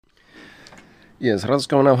Ya, 100,6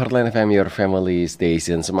 Heartline FM, your family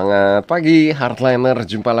station. Semangat pagi, Heartliner.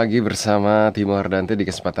 Jumpa lagi bersama Timo Hardanti di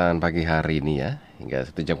kesempatan pagi hari ini ya. Hingga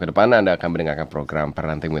 1 jam ke depan Anda akan mendengarkan program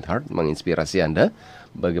Parenting with Heart, menginspirasi Anda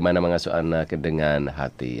bagaimana mengasuh anak dengan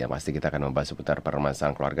hati. Yang pasti kita akan membahas seputar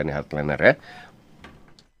permasalahan keluarga nih Heartliner ya.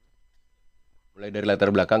 Mulai dari latar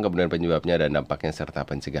belakang, kemudian penyebabnya dan dampaknya, serta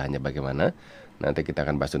pencegahannya bagaimana. Nanti kita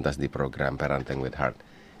akan bahas tuntas di program Parenting with Heart.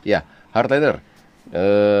 Ya, Heartliner.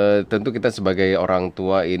 Tentu kita sebagai orang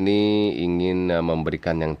tua ini ingin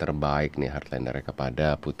memberikan yang terbaik nih Heartliner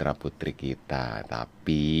kepada putra-putri kita.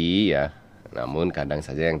 Tapi ya, namun kadang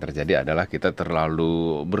saja yang terjadi adalah kita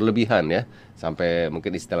terlalu berlebihan ya. Sampai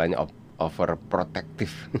mungkin istilahnya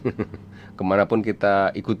overprotective. Kemanapun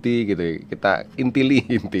kita ikuti gitu, kita intili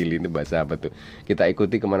ini bahasa apa tuh? Kita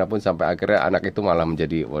ikuti kemanapun sampai akhirnya anak itu malah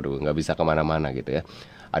menjadi, waduh, nggak bisa kemana-mana gitu ya.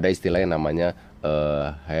 Ada istilah yang namanya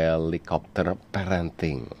helicopter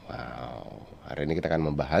parenting. Wow, hari ini kita akan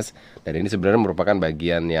membahas, dan ini sebenarnya merupakan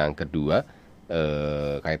bagian yang kedua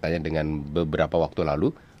kaitannya dengan beberapa waktu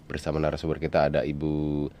lalu. Bersama narasumber kita ada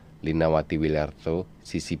Ibu Linawati Wilarto,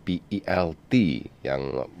 CCP ELT,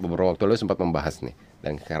 yang beberapa waktu lalu sempat membahas nih.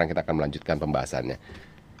 Dan sekarang kita akan melanjutkan pembahasannya.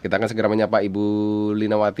 Kita akan segera menyapa Ibu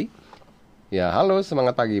Linawati. Ya, halo,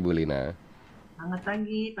 semangat pagi Ibu Lina. Selamat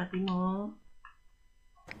pagi Pak Timo.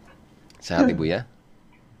 Sehat Ibu ya?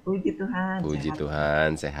 Puji Tuhan. Puji Sehat. Tuhan,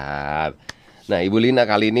 sehat. Nah, Ibu Lina,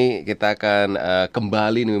 kali ini kita akan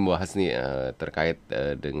kembali nih membahas nih terkait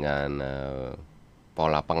dengan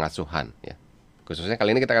pola pengasuhan ya. Khususnya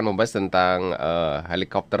kali ini kita akan membahas tentang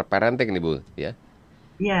helikopter parenting nih Bu ya.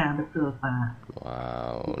 Iya, betul Pak.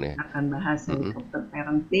 Wow, nih. Kita akan bahas helikopter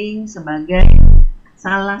parenting sebagai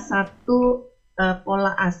salah satu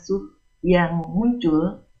pola asuh yang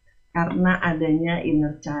muncul karena adanya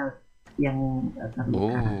inner child yang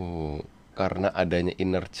terluka. Oh, karena adanya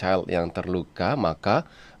inner child yang terluka, maka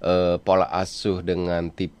pola asuh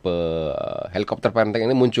dengan tipe helikopter parenting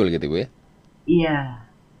ini muncul gitu Bu ya. Iya,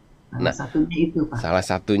 Nah, salah satunya itu Pak.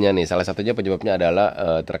 salah satunya penyebabnya adalah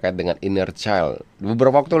terkait dengan inner child.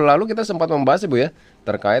 Beberapa waktu lalu kita sempat membahas Ibu ya,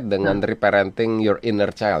 terkait dengan reparenting your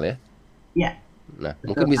inner child ya. Iya. Nah, Betul,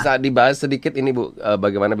 mungkin Pak. bisa dibahas sedikit ini Bu,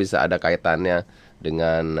 bagaimana bisa ada kaitannya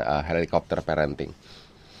dengan helikopter parenting.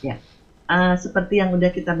 Ya. Seperti yang udah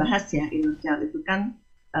kita bahas ya, inner child itu kan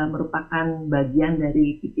merupakan bagian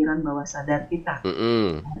dari pikiran bawah sadar kita.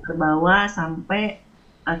 Terbawa sampai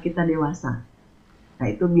kita dewasa. Nah,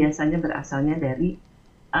 itu biasanya berasalnya dari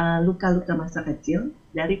luka-luka masa kecil,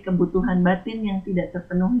 dari kebutuhan batin yang tidak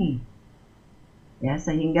terpenuhi. Ya,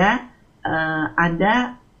 sehingga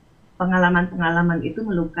ada pengalaman-pengalaman itu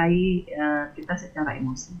melukai kita secara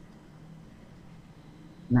emosi.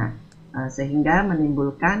 Nah, sehingga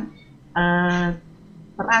menimbulkan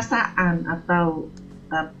perasaan atau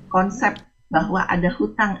konsep bahwa ada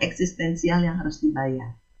hutang eksistensial yang harus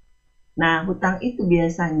dibayar. Nah, hutang itu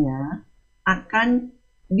biasanya akan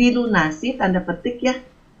dilunasi, tanda petik ya,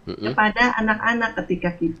 kepada anak-anak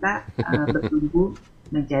ketika kita bertumbuh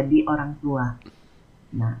menjadi orang tua.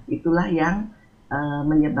 Nah, itulah yang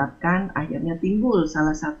menyebabkan akhirnya timbul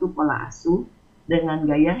salah satu pola asuh dengan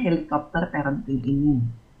gaya helikopter parenting ini.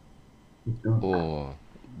 Gitu. Oh,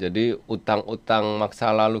 jadi utang-utang masa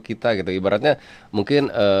lalu kita gitu. Ibaratnya mungkin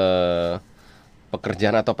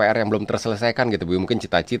pekerjaan atau PR yang belum terselesaikan gitu Bu. Mungkin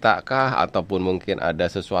cita-cita kah, ataupun mungkin ada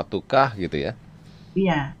sesuatu kah gitu ya.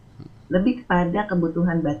 Iya, lebih kepada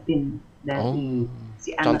kebutuhan batin dari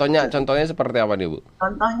si anak. Contohnya seperti apa nih Bu?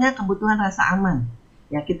 Contohnya kebutuhan rasa aman.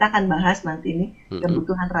 Ya, kita akan bahas nanti ini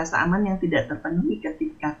kebutuhan rasa aman yang tidak terpenuhi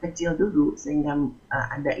ketika kecil dulu, sehingga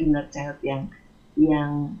ada inner child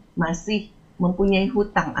yang masih mempunyai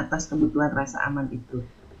hutang atas kebutuhan rasa aman itu.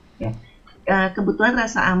 Ya. Kebutuhan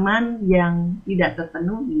rasa aman yang tidak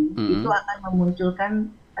terpenuhi itu akan memunculkan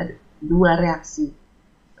dua reaksi.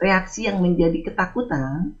 Reaksi yang menjadi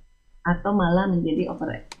ketakutan atau malah menjadi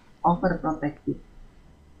overprotective.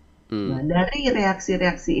 Nah, dari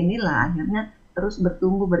reaksi-reaksi inilah akhirnya terus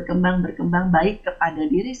bertumbuh, berkembang baik kepada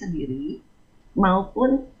diri sendiri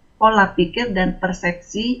maupun pola pikir dan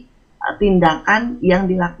persepsi tindakan yang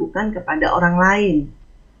dilakukan kepada orang lain,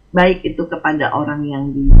 baik itu kepada orang yang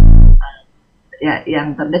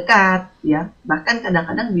yang terdekat, ya, bahkan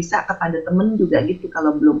kadang-kadang bisa kepada teman juga gitu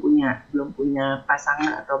kalau belum punya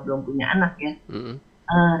pasangan atau belum punya anak ya.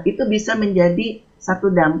 Itu bisa menjadi satu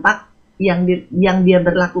dampak yang dia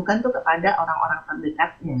berlakukan tuh kepada orang-orang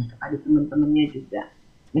terdekatnya, kepada teman-temannya juga,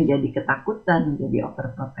 menjadi ketakutan, menjadi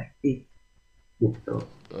overprotective gitu.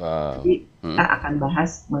 Wow. Jadi kita akan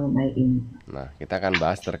bahas mengenai ini. Nah, kita akan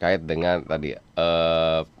bahas terkait dengan tadi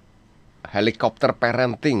helikopter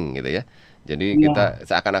parenting gitu ya. Jadi Iya, kita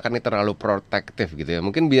seakan-akan ini terlalu protektif gitu ya.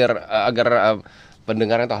 Mungkin biar agar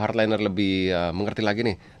pendengar atau hardliner lebih mengerti lagi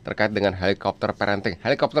nih terkait dengan helikopter parenting.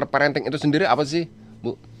 Helikopter parenting itu sendiri apa sih,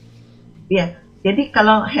 Bu? iya. Jadi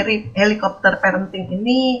kalau helikopter parenting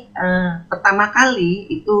ini pertama kali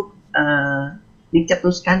itu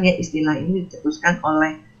dicetuskan, ya istilah ini dicetuskan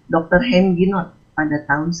oleh Dr. Henginot pada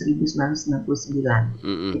tahun 1999.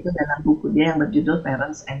 Mm-mm. Itu dalam buku dia yang berjudul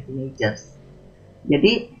Parents and Teenagers.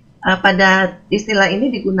 Jadi pada istilah ini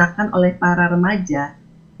digunakan oleh para remaja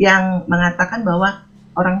yang mengatakan bahwa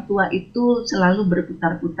orang tua itu selalu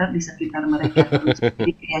berputar-putar di sekitar mereka terus,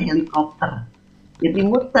 jadi kayak helikopter. Jadi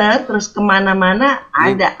muter terus kemana-mana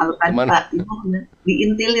Ini ada, kalau tadi kemana? Pak Ibu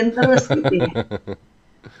diintilin terus gitu ya.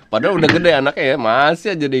 Padahal udah gede anaknya ya, masih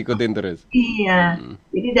aja diikutin terus. Iya, Mm-mm.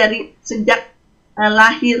 jadi dari sejak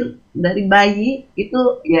lahir, dari bayi itu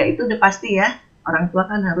ya itu udah pasti ya, orang tua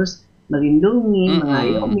kan harus melindungi, Mm-mm.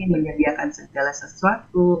 mengayomi, menyediakan segala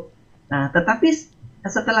sesuatu. Nah, tetapi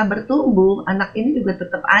setelah bertumbuh, anak ini juga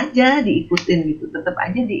tetap aja diikutin gitu, tetap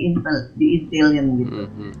aja diintilin gitu.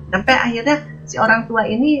 Mm-mm. Sampai akhirnya si orang tua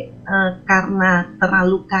ini karena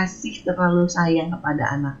terlalu kasih, terlalu sayang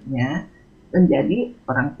kepada anaknya, menjadi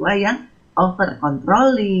orang tua yang over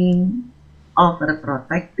controlling, over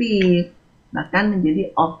protective, bahkan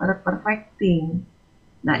menjadi over perfecting.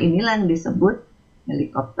 Nah, inilah yang disebut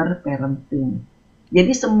helikopter parenting.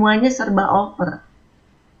 Jadi semuanya serba over,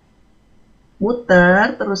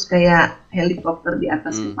 muter terus kayak helikopter di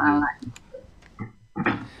atas Mm-mm. kepala.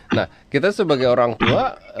 Nah, kita sebagai orang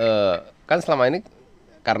tua kan selama ini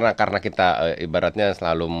karena kita ibaratnya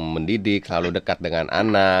selalu mendidik, selalu dekat dengan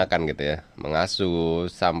anak kan gitu ya, mengasuh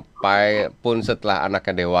sampai pun setelah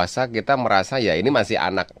anaknya dewasa kita merasa ya ini masih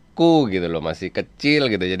anakku gitu loh, masih kecil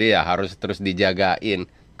gitu. Jadi ya harus terus dijagain.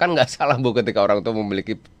 Kan nggak salah Bu ketika orang tua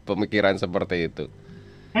memiliki pemikiran seperti itu.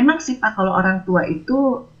 Memang sih Pak, kalau orang tua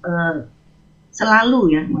itu selalu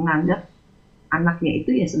ya menganggap anaknya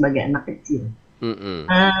itu ya sebagai anak kecil. Mm-mm.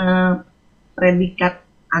 eh, Predikat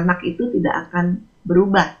anak itu tidak akan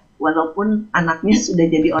berubah walaupun anaknya sudah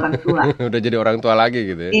jadi orang tua. Udah jadi orang tua lagi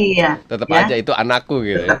gitu ya. Iya, Tetap ya, aja itu anakku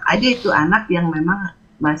gitu ya. tetap aja itu anak yang memang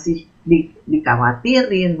masih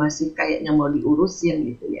dikhawatirin, masih kayaknya mau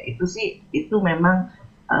diurusin gitu ya. Itu sih itu memang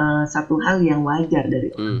satu hal yang wajar dari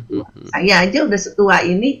orang Mm, mm, tua. mm. Saya aja udah setua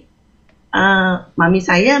ini, mami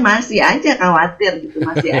saya masih aja khawatir gitu,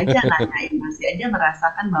 masih aja nanyain, masih aja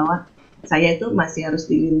merasakan bahwa saya itu masih harus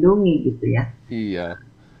dilindungi gitu ya. Iya.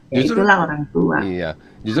 Ya Justru itulah orang tua. Iya,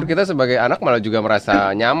 justru kita sebagai anak malah juga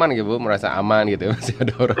merasa nyaman gitu, Bu, merasa aman gitu, masih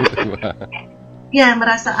ada orang tua. Ya,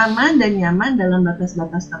 merasa aman dan nyaman dalam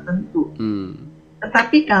batas-batas tertentu. Hmm.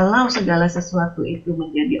 Tetapi kalau segala sesuatu itu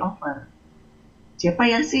menjadi over, siapa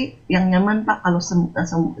ya sih yang nyaman Pak kalau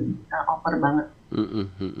over banget? Mm, mm,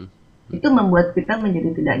 mm, mm. Itu membuat kita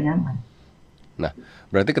menjadi tidak nyaman. Nah,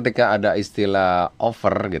 berarti ketika ada istilah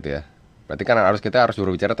over gitu ya, berarti kan kita harus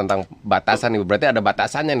berbicara tentang batasan nih, Bu. Berarti ada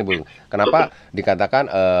batasannya nih, Bu. Kenapa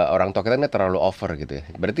dikatakan orang tua kita ini terlalu over gitu ya?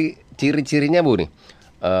 Berarti ciri-cirinya, Bu nih,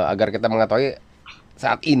 agar kita mengetahui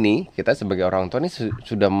saat ini kita sebagai orang tua ini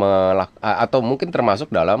sudah atau mungkin termasuk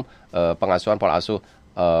dalam pengasuhan pola asuh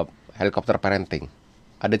eh, helikopter parenting.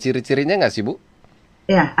 Ada ciri-cirinya nggak sih, Bu?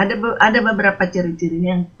 Ya, ada beberapa ciri-cirinya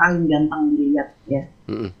yang paling gampang dilihat ya.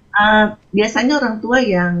 Mm-mm. Biasanya orang tua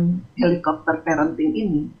yang helikopter parenting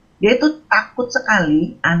ini, dia itu takut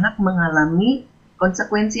sekali anak mengalami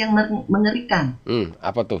konsekuensi yang mengerikan.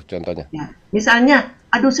 Apa tuh contohnya? Ya, misalnya,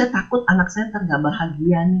 aduh saya takut anak saya ntar nggak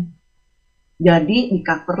bahagia nih. Jadi di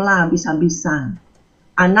cover lah habis-habisan.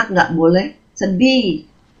 Anak nggak boleh sedih,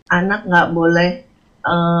 anak nggak boleh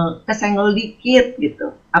kesenggol dikit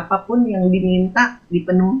gitu. Apapun yang diminta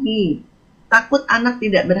dipenuhi. Takut anak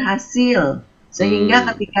tidak berhasil, sehingga Hmm,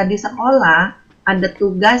 ketika di sekolah ada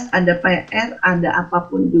tugas, ada PR, ada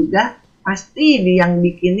apapun juga pasti yang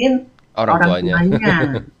bikinin orang orang tuanya. tuanya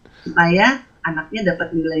supaya anaknya dapat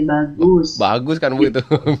nilai bagus. Bagus kan, Bu, itu.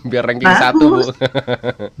 Biar ranking satu, Bu. Bagus,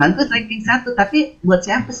 bagus ranking satu. Tapi buat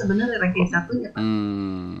siapa sebenarnya ranking satunya, Pak?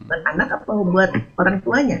 Hmm, Buat anak apa buat orang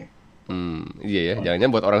tuanya? iya ya,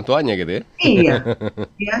 jangan-jangan buat orang tuanya gitu ya. Iya,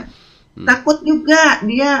 ya. Takut juga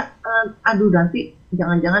dia, aduh nanti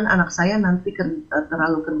jangan-jangan anak saya nanti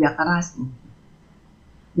terlalu kerja keras nih.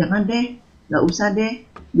 Jangan deh, nggak usah deh,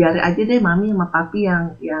 biar aja deh mami sama papi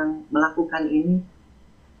yang melakukan ini.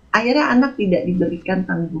 Akhirnya anak tidak diberikan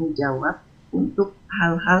tanggung jawab untuk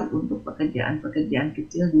hal-hal, untuk pekerjaan-pekerjaan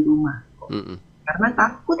kecil di rumah. Mm-mm. Karena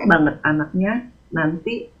takut banget anaknya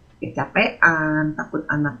nanti kecapean, takut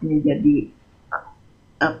anaknya jadi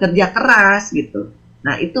kerja keras gitu.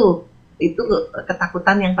 Nah, itu itu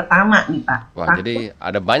ketakutan yang pertama nih Pak. Wah, Takut. jadi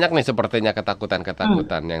ada banyak nih sepertinya Hmm,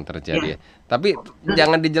 ketakutan-ketakutan yang ya, terjadi ya. Tapi betul.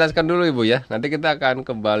 jangan dijelaskan dulu Ibu ya. Nanti kita akan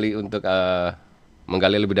kembali untuk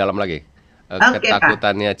menggali lebih dalam lagi. Oke Pak.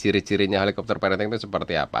 Ketakutannya, ciri-cirinya helikopter parenting itu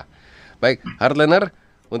seperti apa. Baik, Heartliner,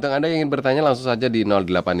 untuk Anda yang ingin bertanya langsung saja di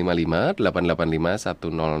 0855 885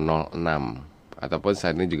 1006. Ataupun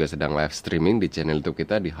saat ini juga sedang live streaming di channel YouTube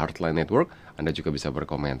kita di Heartline Network. Anda juga bisa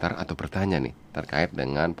berkomentar atau bertanya nih terkait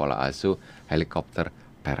dengan pola asuh helikopter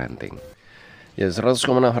parenting. Ya,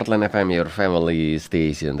 100,6 Heartline FM, your family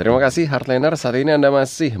station. Terima kasih Heartliner. Saat ini Anda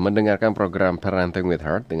masih mendengarkan program Parenting with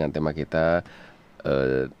Heart dengan tema kita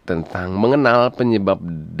tentang mengenal penyebab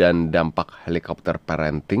dan dampak helikopter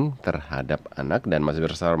parenting terhadap anak. Dan masih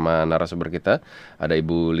bersama narasumber kita ada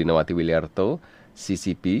Ibu Linawati Wiliarto,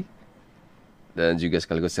 CCP, dan juga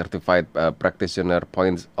sekaligus Certified Practitioner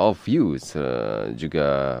Points of View,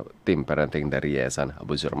 juga tim parenting dari Yayasan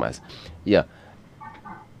Abu Zurmas. Ya,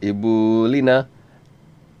 Ibu Lina,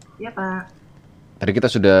 Ya Pak. tadi kita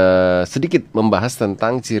sudah sedikit membahas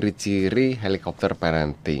tentang ciri-ciri helikopter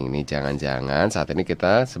parenting. Nih, jangan-jangan saat ini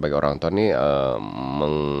kita sebagai orang tua nih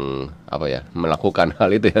melakukan hal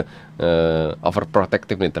itu ya,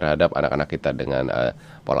 overprotective nih terhadap anak-anak kita dengan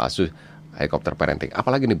pola asuh helikopter parenting.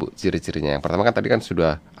 Apalagi nih Bu, ciri-cirinya? Yang pertama kan tadi kan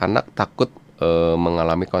sudah anak takut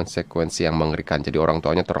mengalami konsekuensi yang mengerikan. Jadi orang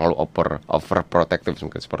tuanya terlalu overprotective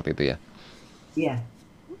mungkin seperti itu ya. Iya.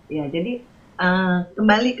 Ya, jadi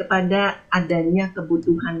kembali kepada adanya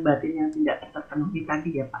kebutuhan batin yang tidak terpenuhi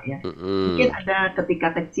tadi ya Pak ya. Mungkin ada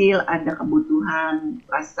ketika kecil ada kebutuhan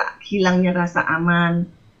hilangnya rasa aman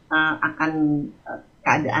akan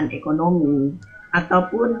keadaan ekonomi,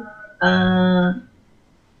 ataupun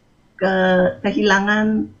kehilangan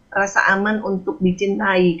rasa aman untuk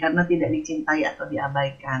dicintai karena tidak dicintai atau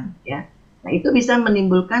diabaikan ya. Nah, itu bisa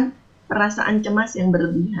menimbulkan perasaan cemas yang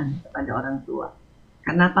berlebihan kepada orang tua.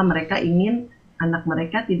 Kenapa mereka ingin anak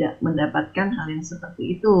mereka tidak mendapatkan hal yang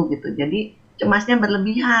seperti itu gitu. Jadi cemasnya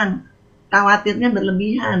berlebihan, khawatirnya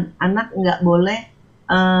berlebihan. Anak nggak boleh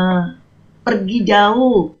pergi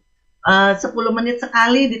jauh, 10 menit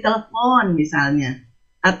sekali ditelepon misalnya,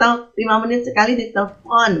 atau 5 menit sekali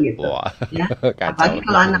ditelepon gitu. Wah, Ya. kacau. Apalagi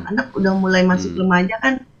kalau anak-anak udah mulai masuk remaja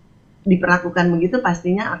kan diperlakukan begitu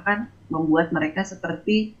pastinya akan membuat mereka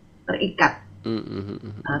seperti terikat.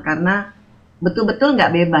 Karena betul-betul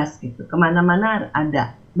nggak bebas gitu, kemana-mana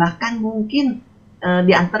ada, bahkan mungkin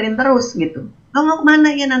dianterin terus gitu. Kamu mau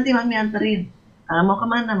kemana? Ya nanti mami anterin. Mau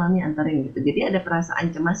kemana? Mami anterin gitu. Jadi ada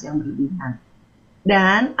perasaan cemas yang berlebihan,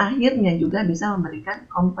 dan akhirnya juga bisa memberikan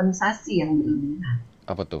kompensasi yang berlebihan.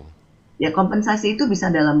 Apa tuh? Ya, kompensasi itu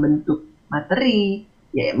bisa dalam bentuk materi,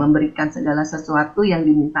 ya memberikan segala sesuatu yang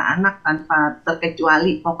diminta anak tanpa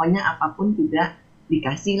terkecuali, pokoknya apapun juga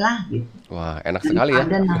dikasih lah gitu. Wah, enak sekali ya.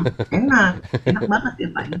 Enak banget ya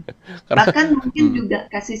Pak. Bahkan mungkin juga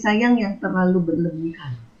kasih sayang yang terlalu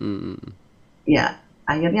berlebihan. Ya,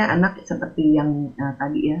 akhirnya anak seperti yang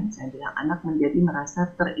tadi ya saya bilang, anak menjadi merasa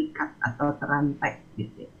terikat atau terantai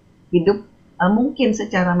gitu. Hidup mungkin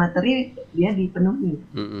secara materi dia dipenuhi,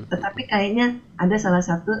 tetapi kayaknya ada salah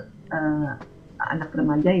satu anak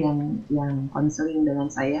remaja yang konseling dengan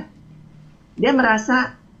saya, dia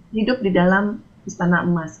merasa hidup di dalam istana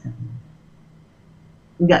emas katanya.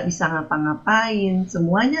 Nggak bisa ngapa-ngapain,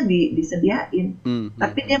 semuanya disediain,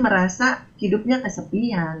 tapi dia merasa hidupnya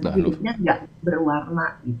kesepian, hidupnya nggak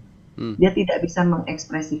berwarna gitu. Dia tidak bisa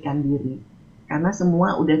mengekspresikan diri karena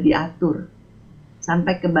semua udah diatur,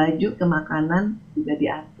 sampai ke baju, ke makanan juga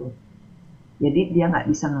diatur. Jadi dia nggak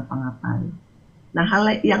bisa ngapa-ngapain. Nah,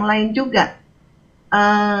 hal yang lain juga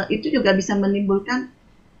itu juga bisa menimbulkan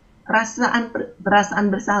perasaan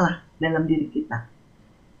bersalah dalam diri kita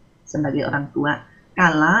sebagai orang tua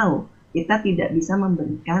kalau kita tidak bisa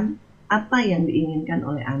memberikan apa yang diinginkan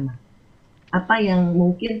oleh anak, apa yang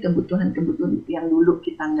mungkin kebutuhan-kebutuhan yang dulu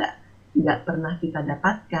kita nggak pernah kita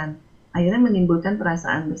dapatkan, akhirnya menimbulkan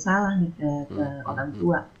perasaan bersalah nih ke orang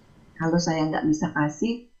tua. Kalau saya nggak bisa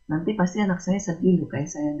kasih, nanti pasti anak saya sedih loh kayak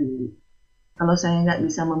saya dulu. Kalau saya nggak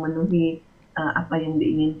bisa memenuhi apa yang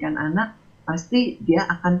diinginkan anak, pasti dia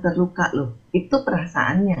akan terluka loh. Itu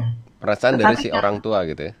perasaannya. Perasaan dari si orang tua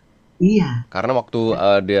gitu ya. Iya. Karena waktu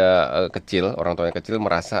dia kecil, orang tuanya kecil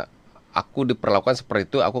merasa aku diperlakukan seperti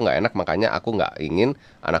itu, aku nggak enak, makanya aku nggak ingin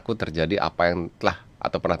anakku terjadi apa yang telah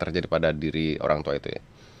atau pernah terjadi pada diri orang tua itu ya.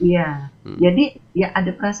 Iya. Jadi ya ada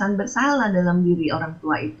perasaan bersalah dalam diri orang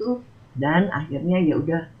tua itu, dan akhirnya ya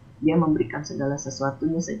udah dia memberikan segala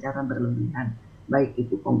sesuatunya secara berlebihan. Baik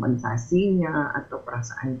itu kompensasinya atau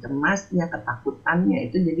perasaan cemasnya, ketakutannya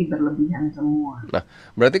itu jadi berlebihan semua. Nah,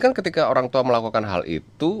 berarti kan ketika orang tua melakukan hal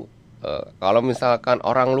itu, Kalau misalkan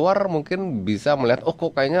orang luar mungkin bisa melihat, oh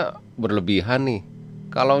kok kayaknya berlebihan nih.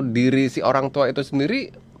 Kalau diri si orang tua itu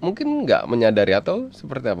sendiri mungkin nggak menyadari atau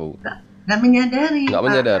seperti apa, Bu? Nggak menyadari, Nggak Pak,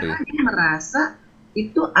 menyadari. karena dia merasa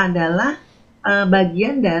itu adalah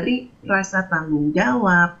bagian dari rasa tanggung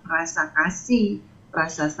jawab, rasa kasih,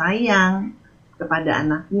 rasa sayang kepada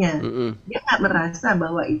anaknya. Mm-mm. Dia nggak merasa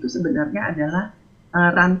bahwa itu sebenarnya adalah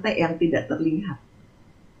rantai yang tidak terlihat.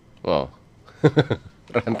 Wow,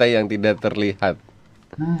 rantai yang tidak terlihat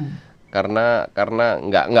Hmm, karena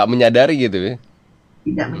nggak menyadari gitu ya.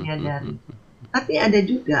 Tidak menyadari. Tapi ada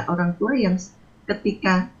juga orang tua yang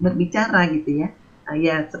ketika berbicara gitu ya,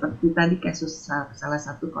 ya seperti tadi kasus salah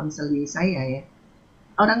satu konseli saya ya,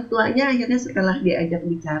 orang tuanya akhirnya setelah diajak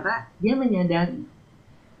bicara, dia menyadari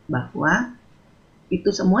bahwa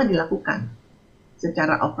itu semua dilakukan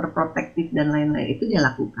secara overprotective dan lain-lain, itu dia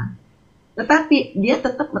lakukan. Tetapi dia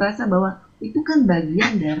tetap merasa bahwa itu kan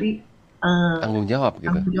bagian dari Tanggung jawab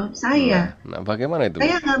gitu. tanggung jawab saya. Nah, bagaimana itu, Bu?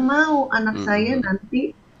 Saya nggak mau anak saya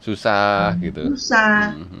nanti Susah gitu.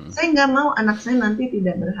 susah. Saya nggak mau anak saya nanti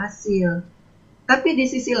tidak berhasil. Tapi di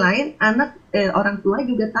sisi lain, orang tua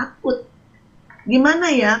juga takut.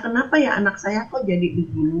 Gimana ya? Kenapa ya anak saya kok jadi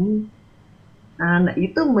begini? Nah,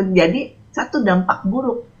 itu menjadi satu dampak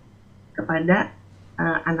buruk kepada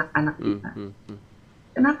anak-anak kita.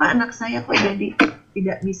 Kenapa anak saya kok jadi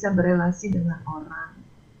tidak bisa berelasi dengan orang?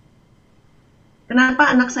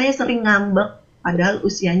 Kenapa anak saya sering ngambek padahal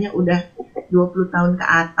usianya udah 20 tahun ke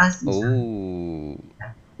atas misalnya.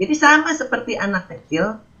 Jadi sama seperti anak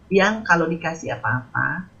kecil yang kalau dikasih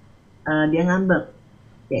apa-apa dia ngambek.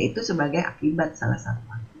 Yaitu sebagai akibat salah satu.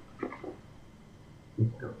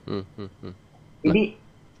 Gitu. Jadi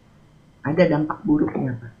ada dampak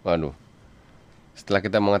buruknya, Pak. Waduh. Setelah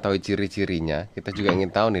kita mengetahui ciri-cirinya, kita juga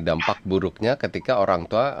ingin tahu nih dampak buruknya ketika orang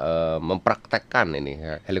tua mempraktekkan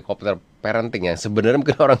ini helikopter parenting yang sebenarnya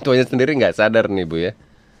mungkin orang tuanya sendiri nggak sadar nih, Bu ya.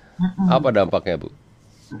 Apa dampaknya, Bu?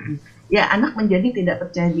 Ya, anak menjadi tidak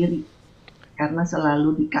percaya diri karena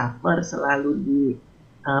selalu di cover, selalu di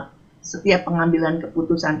setiap pengambilan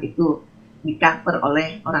keputusan itu di cover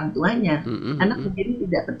oleh orang tuanya. Anak menjadi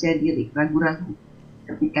tidak percaya diri, ragu-ragu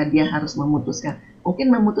ketika dia harus memutuskan.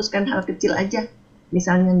 Mungkin memutuskan hal kecil aja.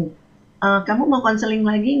 Misalnya nih, kamu mau konseling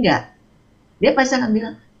lagi nggak? Dia pasti akan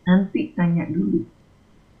bilang, nanti tanya dulu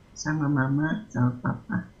sama mama, sama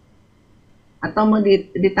papa. Atau mau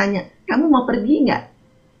ditanya, kamu mau pergi nggak?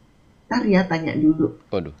 Ntar ya tanya dulu.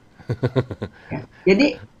 Waduh. Ya.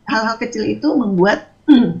 Jadi hal-hal kecil itu membuat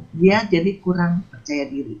dia jadi kurang percaya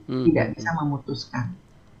diri, tidak bisa memutuskan.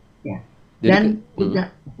 Ya. Dan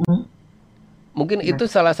juga mungkin itu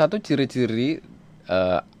salah satu ciri-ciri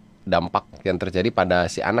dampak yang terjadi pada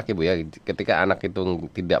si anak, Ibu ya. Ketika anak itu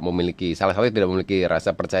salah satu tidak memiliki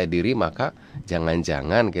rasa percaya diri, maka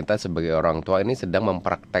jangan-jangan kita sebagai orang tua ini sedang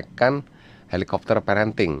mempraktekkan helikopter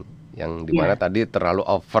parenting yang dimana tadi terlalu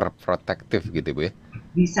overprotective gitu, Bu ya.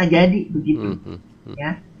 Bisa jadi begitu.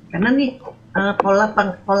 Ya. Karena nih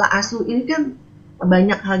pola asuh ini kan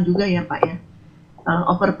banyak hal juga ya, Pak ya.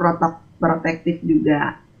 Overprotective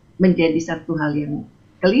juga menjadi satu hal yang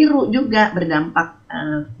keliru juga, berdampak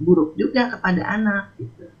buruk juga kepada anak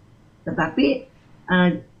gitu. Tetapi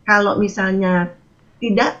kalau misalnya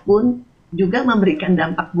tidak pun juga memberikan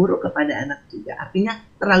dampak buruk kepada anak juga. Artinya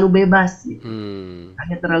terlalu bebas gitu.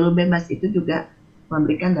 Hanya terlalu bebas itu juga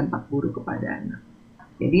memberikan dampak buruk kepada anak.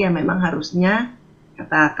 Jadi ya memang harusnya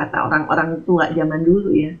kata orang-orang tua zaman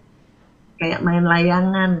dulu ya, kayak main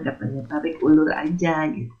layangan katanya, tarik ulur aja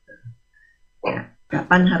gitu. Ya.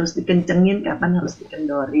 Kapan harus dikencengin, kapan harus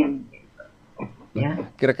dikendorin gitu. Ya.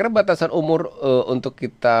 Kira-kira batasan umur untuk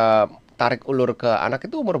kita tarik ulur ke anak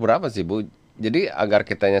itu umur berapa sih, Bu? Jadi agar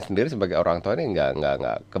kitanya sendiri sebagai orang tua ini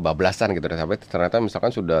nggak kebablasan gitu, sampai ternyata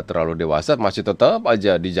misalkan sudah terlalu dewasa masih tetap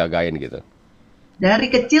aja dijagain gitu. Dari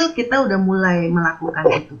kecil kita udah mulai melakukan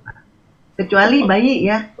itu, Pak. Kecuali bayi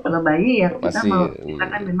ya, kalau bayi ya kita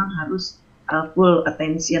kan memang harus full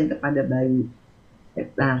attention kepada bayi.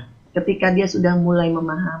 Nah, ketika dia sudah mulai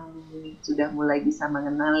memahami, sudah mulai bisa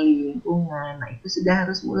mengenali lingkungan, nah itu sudah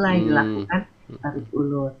harus mulai dilakukan tarik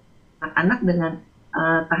ulur. Nah, anak dengan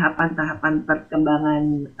tahapan-tahapan perkembangan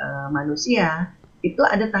manusia, itu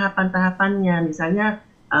ada tahapan-tahapannya. Misalnya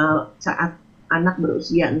saat anak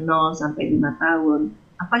berusia 0 sampai 5 tahun,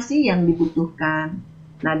 apa sih yang dibutuhkan?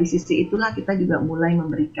 Nah, di sisi itulah kita juga mulai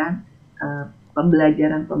memberikan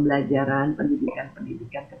pembelajaran,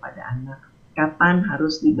 pendidikan kepada anak. Kapan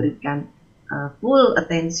harus diberikan full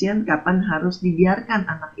attention, kapan harus dibiarkan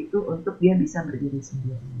anak itu untuk dia bisa berdiri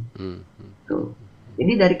sendiri. Tuh.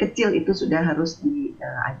 Jadi dari kecil itu sudah harus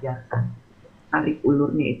diajarkan. Tarik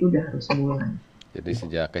ulurnya itu udah harus mulai. Jadi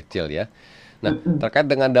sejak kecil ya. Nah, Mm-mm. terkait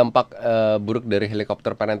dengan dampak buruk dari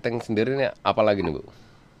helikopter parenting sendiri nih, apa lagi nih Bu?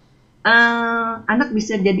 Anak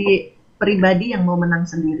bisa jadi pribadi yang mau menang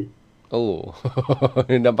sendiri. Oh,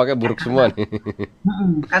 ini dampaknya Ya, buruk semua nih.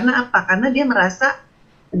 karena apa? Karena dia merasa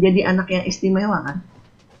jadi anak yang istimewa kan.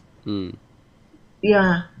 Hmm.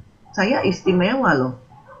 Ya, saya istimewa loh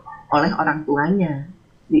oleh orang tuanya,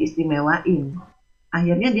 diistimewain.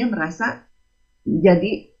 Akhirnya dia merasa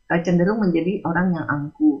jadi cenderung menjadi orang yang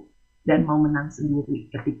angkuh dan mau menang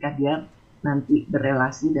sendiri ketika dia nanti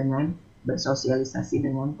berrelasi dengan bersosialisasi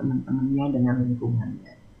dengan teman-temannya, dengan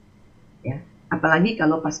lingkungannya. Ya, apalagi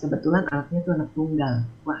kalau pas kebetulan anaknya tuh anak tunggal,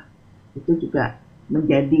 wah itu juga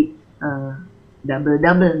menjadi uh, double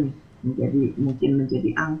nih, mungkin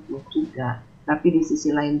menjadi angkuh juga, tapi di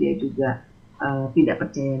sisi lain dia juga tidak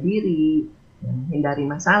percaya diri, hindari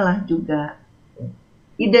masalah juga.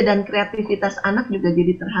 Ide dan kreativitas anak juga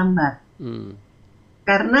jadi terhambat Hmm.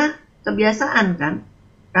 karena kebiasaan kan,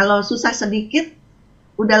 kalau susah sedikit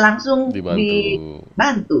udah langsung Dibantu.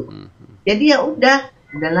 dibantu. Hmm. Jadi ya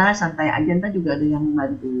udahlah santai aja, ntar juga ada yang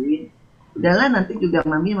bantuin. Udahlah nanti juga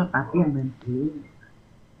mami sama papi yang bantuin.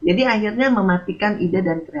 Jadi akhirnya mematikan ide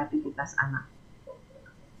dan kreativitas anak.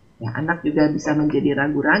 Ya, anak juga bisa menjadi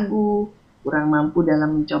ragu-ragu, kurang mampu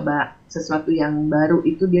dalam mencoba sesuatu yang baru,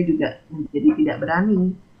 itu dia juga menjadi tidak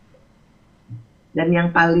berani. Dan yang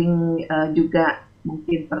paling juga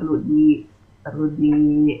mungkin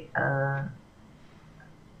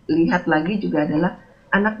lihat lagi juga adalah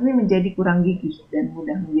anak ini menjadi kurang gigih dan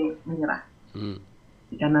mudah menyerah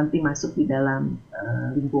jika nanti masuk di dalam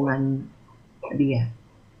lingkungan dia.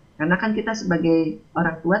 Karena kan kita sebagai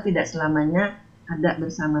orang tua tidak selamanya ada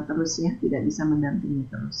bersama terus ya, tidak bisa mendampingi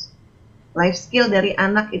terus. Life skill dari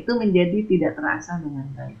anak itu menjadi tidak terasa dengan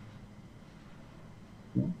baik.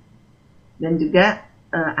 Ya. Dan juga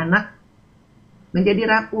anak menjadi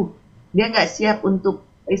rapuh. Dia nggak siap untuk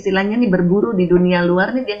istilahnya nih berburu di dunia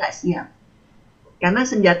luar nih, dia nggak siap. Karena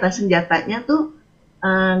senjata-senjatanya tuh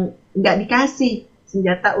nggak dikasih.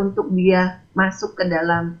 Senjata untuk dia masuk ke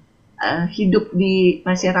dalam hidup di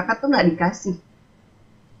masyarakat tuh nggak dikasih.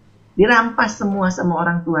 Dirampas semua sama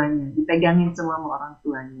orang tuanya, dipegangin semua sama orang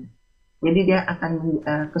tuanya. Jadi dia akan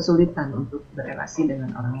kesulitan untuk berelasi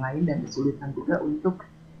dengan orang lain dan kesulitan juga untuk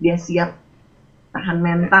dia siap tahan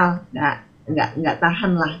mental, nggak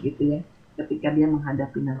tahan lah gitu ya ketika dia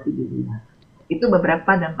menghadapi nanti di luar. Itu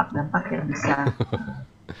beberapa dampak-dampak yang bisa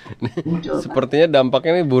muncul. Sepertinya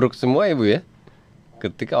dampaknya ini buruk semua ya Bu ya,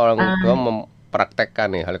 ketika orang tua Uh, mempraktekkan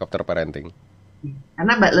nih helikopter parenting.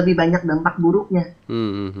 karena lebih banyak dampak buruknya.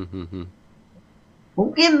 Hmm.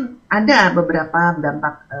 Mungkin ada beberapa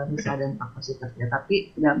dampak bisa dampak positifnya, tapi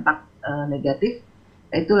dampak negatif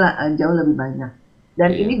itulah jauh lebih banyak. Dan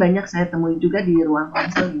Iya. ini banyak saya temui juga di ruang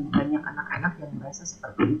konseling, banyak anak-anak yang merasa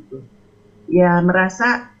seperti itu. Ya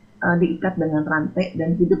merasa diikat dengan rantai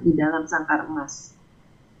dan hidup di dalam sangkar emas.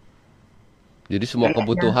 Jadi semua Kayaknya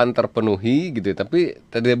kebutuhan terpenuhi gitu, tapi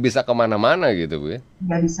tidak bisa kemana-mana gitu Bu ya.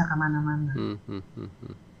 nggak bisa kemana-mana. Hmm.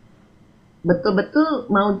 Betul-betul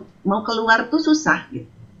mau keluar tuh susah gitu.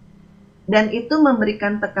 Dan itu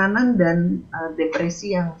memberikan tekanan dan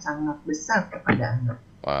depresi yang sangat besar kepada anak.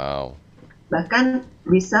 Wow. Bahkan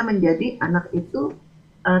bisa menjadi anak itu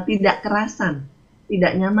tidak kerasan,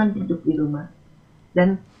 tidak nyaman hidup di rumah.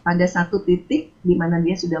 Dan pada satu titik di mana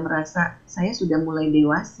dia sudah merasa saya sudah mulai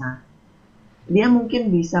dewasa, dia mungkin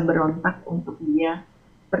bisa berontak untuk dia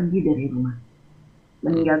pergi dari rumah,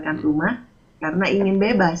 meninggalkan rumah karena ingin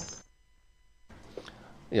bebas.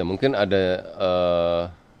 Ya mungkin ada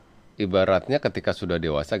ibaratnya ketika sudah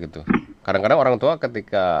dewasa gitu. Kadang-kadang orang tua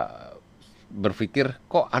ketika berpikir,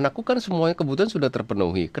 kok anakku kan semuanya kebutuhan sudah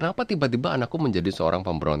terpenuhi, kenapa tiba-tiba anakku menjadi seorang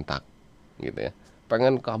pemberontak gitu ya,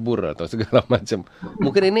 pengen kabur atau segala macam.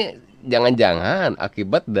 Mungkin ini jangan-jangan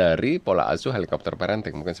akibat dari pola asuh helikopter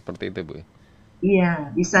parenting, mungkin seperti itu Bu. Iya,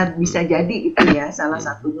 bisa jadi itu ya. Salah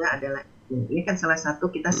satunya adalah ini kan salah satu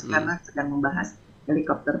kita sekarang sedang membahas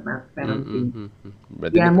helikopter parenting.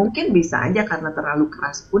 Berarti Ya ini mungkin bisa aja karena terlalu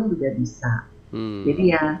keras pun juga bisa. Jadi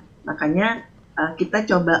ya makanya kita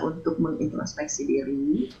coba untuk mengintrospeksi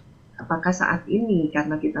diri. Apakah saat ini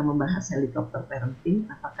karena kita membahas helikopter parenting,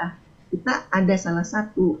 apakah kita ada salah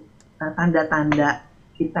satu tanda-tanda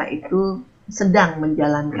kita itu sedang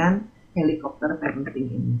menjalankan helikopter parenting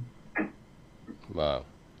ini. wow.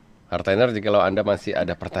 Hartainer, jika Anda masih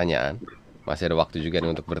ada pertanyaan, masih ada waktu juga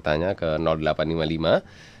nih untuk bertanya ke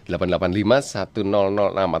 0855 885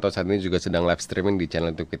 1006, atau saat ini juga sedang live streaming di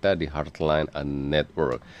channel YouTube kita di Heartline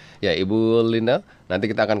Network. Ya, Ibu Linda, nanti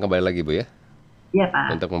kita akan kembali lagi Bu ya, Iya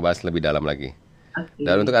Pak. untuk membahas lebih dalam lagi. Oke.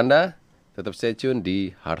 Dan untuk Anda Tetap stay tune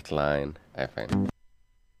di Heartline FM.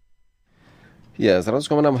 Ya, 100,6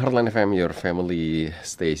 Heartline FM, your family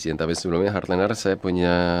station. Tapi sebelumnya Heartliner, saya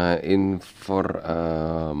punya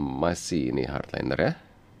informasi ini Heartliner ya.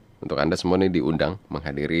 Untuk Anda semua nih diundang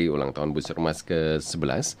menghadiri ulang tahun Bus Emas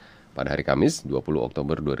ke-11 pada hari Kamis 20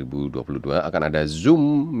 Oktober 2022. Akan ada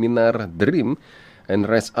Zoom Minar Dream and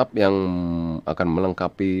Rise Up yang akan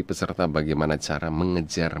melengkapi peserta bagaimana cara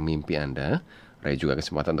mengejar mimpi Anda. Raih juga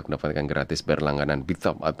kesempatan untuk mendapatkan gratis berlangganan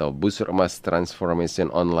Bitop atau Bus Emas Transformation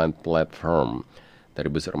Online Platform dari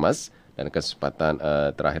Bus Emas, dan kesempatan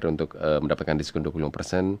terakhir untuk mendapatkan diskon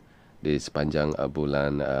 25% di sepanjang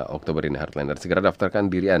bulan Oktober ini Heartliner. Segera daftarkan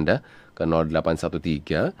diri Anda ke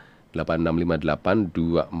 0813 8658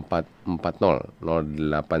 2440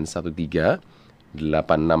 0813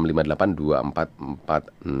 8658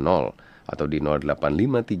 2440 atau di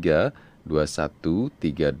 0853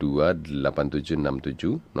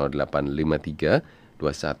 21328767 0853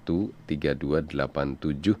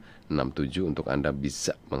 21328767 untuk Anda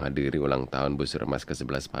bisa menghadiri ulang tahun Bus Emas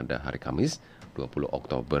ke-11 pada hari Kamis 20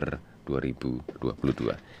 Oktober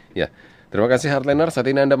 2022. Ya, terima kasih Heartliner. Saat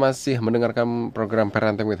ini Anda masih mendengarkan program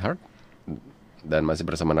Parenting with Heart dan masih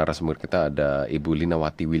bersama narasumber kita ada Ibu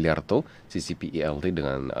Linawati Wilyarto, CCPELT,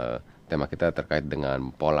 dengan tema kita terkait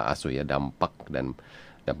dengan pola asuh ya, dampak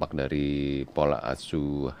dari pola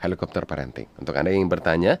asuh helikopter parenting. Untuk Anda yang ingin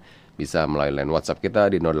bertanya, bisa melalui line WhatsApp kita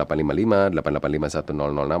di 0855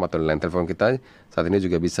 8851 atau line telepon kita saat ini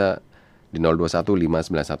juga bisa di 021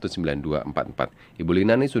 591 9244. Ibu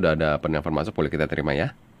Lina nih sudah ada penelpon masuk, boleh kita terima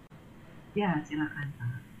ya? Ya, silakan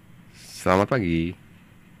Pak. Selamat pagi.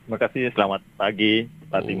 Terima kasih, selamat pagi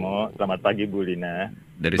Pak Timo, selamat pagi Bu Lina.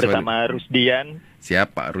 Dari bersama Rusdian.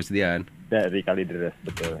 Siapa Rusdian? Dari Kalideres,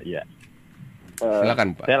 betul, iya.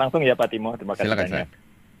 Silakan Pak. Saya langsung ya Pak Timo, terima kasih Silakan, banyak.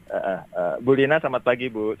 Bu Lina, selamat pagi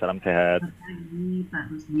Bu, salam sehat. Selamat pagi Pak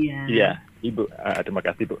Rusdian. Iya, Ibu, terima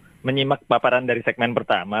kasih Bu. Menyimak paparan dari segmen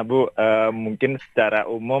pertama Bu, mungkin secara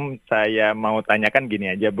umum saya mau tanyakan gini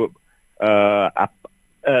aja Bu,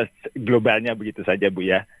 globalnya begitu saja Bu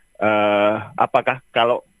ya. Apakah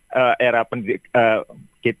kalau era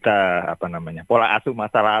kita pola asuh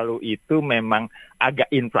masa lalu itu memang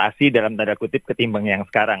agak inflasi dalam tanda kutip ketimbang yang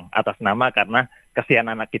sekarang, atas nama karena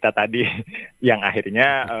kesian anak kita tadi yang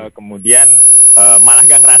akhirnya kemudian malah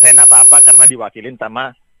gak ngerasain apa-apa karena diwakilin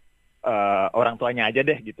sama orang tuanya aja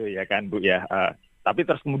deh gitu ya kan Bu ya. Tapi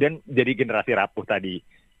terus kemudian jadi generasi rapuh tadi,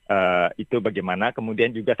 itu bagaimana?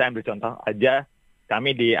 Kemudian juga saya ambil contoh aja,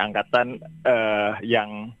 kami di angkatan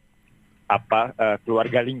yang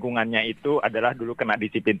keluarga lingkungannya itu adalah dulu kena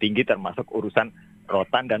disiplin tinggi termasuk urusan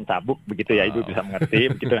rotan dan sabuk, begitu ya Ibu bisa mengerti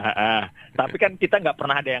begitu. Tapi kan kita nggak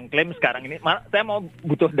pernah ada yang klaim sekarang ini. Saya mau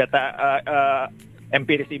butuh data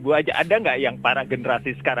empiris Ibu aja, ada nggak yang para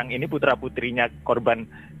generasi sekarang ini putra putrinya korban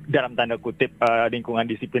dalam tanda kutip lingkungan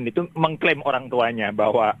disiplin itu mengklaim orang tuanya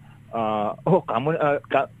bahwa kamu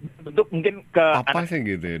bentuk mungkin ke apa sih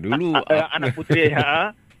gitu ya dulu anak putri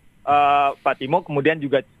ya. Pak Timo kemudian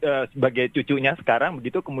juga sebagai cucunya sekarang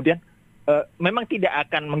begitu, kemudian memang tidak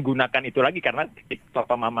akan menggunakan itu lagi karena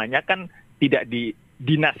papa mamanya kan tidak di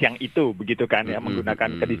dinas yang itu begitu kan ya,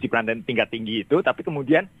 menggunakan kedisiplinan tingkat tinggi itu, tapi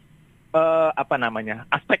kemudian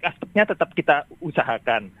aspek-aspeknya tetap kita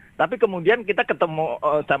usahakan, tapi kemudian kita ketemu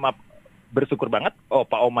sama bersyukur banget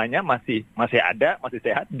pak omanya masih ada, masih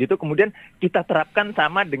sehat gitu, kemudian kita terapkan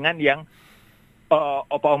sama dengan yang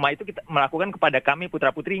opa oma itu kita melakukan kepada kami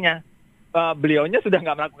putra putrinya. Beliaunya sudah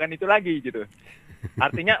nggak melakukan itu lagi gitu.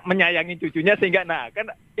 Artinya menyayangi cucunya sehingga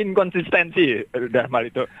kan inkonsistensi dalam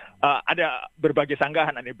hal itu. Ada berbagai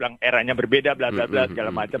sanggahan, ada yang bilang eranya berbeda bla bla bla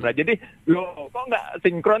segala macam lah. Jadi kok nggak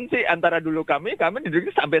sinkron sih antara dulu kami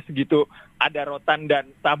dulu sampai segitu ada rotan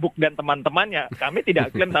dan tabuk dan teman-temannya. Kami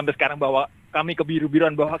tidak klaim sampai sekarang bahwa kami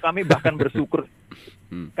kebiru-biruan, bahwa kami bahkan bersyukur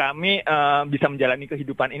kami bisa menjalani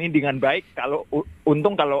kehidupan ini dengan baik. Kalau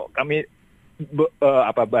untung kalau kami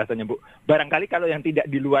bahasanya Bu, barangkali kalau yang tidak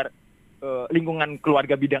di luar lingkungan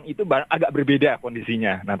keluarga bidang itu agak berbeda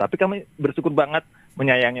kondisinya. Nah, tapi kami bersyukur banget,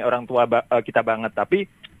 menyayangi orang tua kita banget.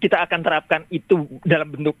 Tapi kita akan terapkan itu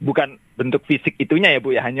dalam bentuk, bukan bentuk fisik itunya ya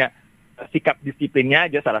Bu ya, hanya sikap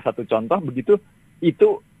disiplinnya aja salah satu contoh begitu.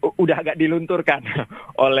 Itu udah agak dilunturkan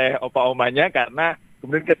oleh opa omanya karena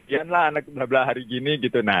kemudian kesian lah anak bla hari gini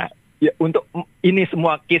gitu. Nah, ya untuk ini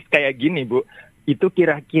semua case kayak gini Bu, itu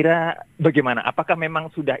kira-kira bagaimana? Apakah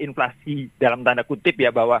memang sudah inflasi dalam tanda kutip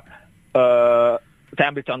ya, bahwa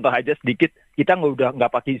saya ambil contoh aja sedikit, kita udah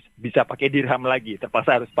nggak bisa pakai dirham lagi,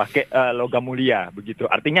 terpaksa harus pakai logam mulia begitu.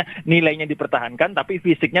 Artinya nilainya dipertahankan, tapi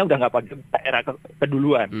fisiknya udah nggak pakai era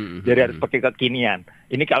keduluan, jadi harus pakai kekinian.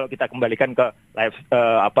 Ini kalau kita kembalikan ke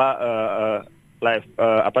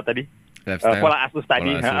pola asuh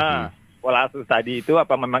tadi. Pola asuh tadi itu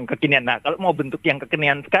apa memang kekinian. Nah, kalau mau bentuk yang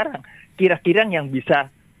kekinian sekarang, kira-kira yang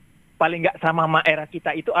bisa paling nggak sama era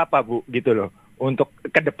kita itu apa, Bu? Gitu loh. Untuk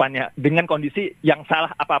kedepannya dengan kondisi yang salah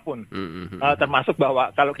apapun, termasuk bahwa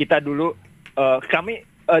kalau kita dulu kami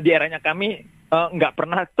di eranya kami nggak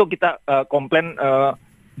pernah tuh kita komplain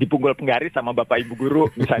dipunggul penggaris sama bapak ibu guru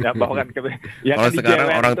misalnya bahwa kan kalau sekarang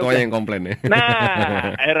orang tua yang komplain ya.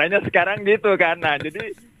 Nah eranya sekarang gitu kan. Nah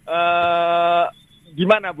jadi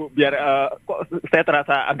gimana Bu biar kok saya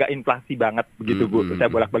terasa agak inflasi banget begitu Bu. Saya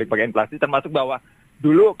bolak-balik pakai inflasi, termasuk bahwa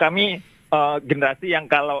dulu kami generasi yang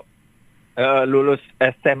kalau lulus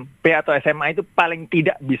SMP atau SMA itu paling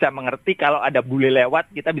tidak bisa mengerti kalau ada bule lewat,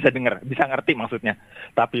 kita bisa dengar, bisa ngerti maksudnya.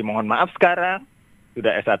 Tapi mohon maaf sekarang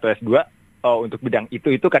sudah S1 S2 untuk bidang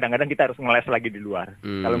itu kadang-kadang kita harus ngeles lagi di luar.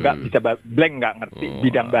 Kalau nggak bisa blank, nggak ngerti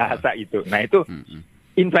bidang bahasa itu. Nah itu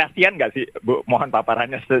inflasian nggak sih Bu? Mohon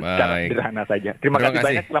paparannya secara sederhana saja. Terima kasih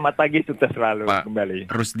banyak, selamat pagi, sukses selalu Pak kembali.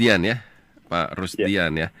 Rusdian ya, Pak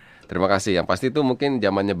Rusdian ya. Terima kasih. Yang pasti itu mungkin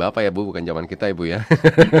zamannya Bapak ya Bu, bukan zaman kita ya Bu ya.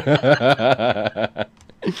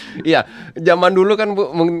 Iya, zaman dulu kan Bu,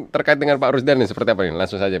 terkait dengan Pak Rusdian nih seperti apa nih?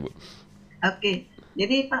 Langsung saja Bu. Oke,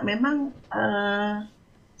 jadi Pak memang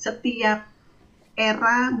setiap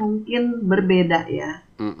era mungkin berbeda ya.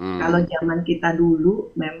 Kalau zaman kita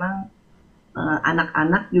dulu memang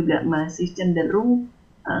anak-anak juga masih cenderung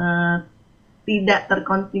tidak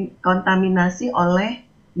terkontaminasi oleh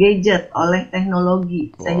gadget, oleh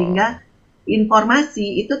teknologi, sehingga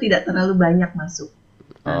informasi itu tidak terlalu banyak masuk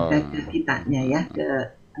ke kitanya ya,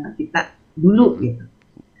 ke kita dulu gitu.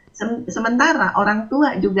 Sementara orang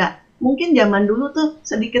tua juga mungkin zaman dulu tuh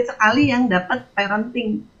sedikit sekali yang dapat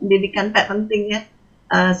parenting, pendidikan parenting ya,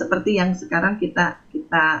 seperti yang sekarang kita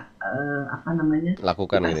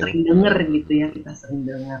lakukan, kita sering dengar gitu ya, kita sering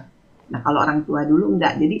dengar. Nah kalau orang tua dulu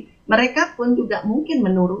enggak, jadi mereka pun juga mungkin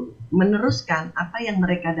meneruskan apa yang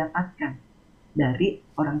mereka dapatkan dari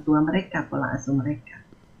orang tua mereka, pola asuh mereka.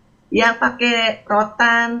 Yang pakai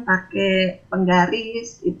rotan, pakai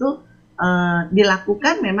penggaris itu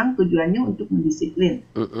dilakukan memang tujuannya untuk mendisiplin.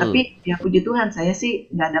 Tapi ya puji Tuhan saya sih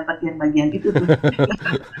nggak dapat yang bagian itu tuh.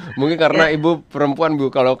 Mungkin karena ya. Ibu perempuan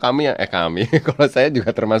Bu, kalau kami kalau saya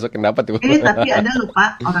juga termasuk yang dapat Bu. Tapi ada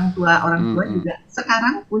lupa orang tua juga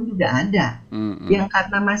sekarang pun juga ada yang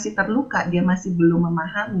karena masih terluka, dia masih belum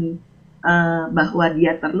memahami bahwa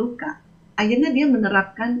dia terluka, akhirnya dia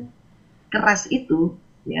menerapkan keras itu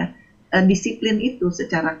ya, disiplin itu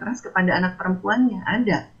secara keras kepada anak perempuannya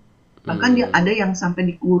ada. Bahkan dia ada yang sampai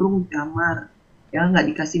dikurung di kamar, ya nggak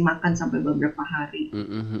dikasih makan sampai beberapa hari.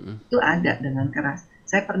 Itu ada dengan keras.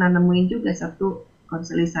 Saya pernah nemuin juga satu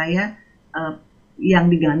konseli saya yang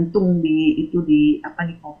digantung di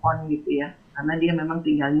pohon gitu ya, karena dia memang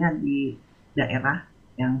tinggalnya di daerah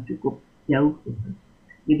yang cukup jauh gitu.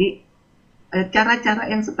 Jadi cara-cara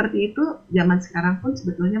yang seperti itu zaman sekarang pun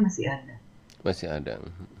sebetulnya masih ada.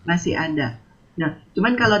 Masih ada. Nah,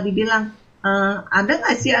 cuman kalau dibilang ada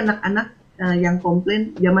nggak sih anak-anak yang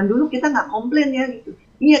komplain? Zaman dulu kita nggak komplain ya gitu.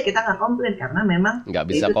 Iya, kita nggak komplain karena memang nggak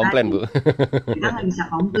bisa komplain Bu. Kita nggak bisa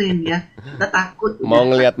komplain ya. Kita takut. Mau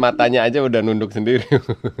ngelihat matanya aja udah nunduk sendiri.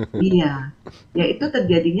 Iya, ya itu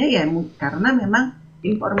terjadinya ya karena memang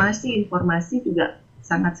informasi juga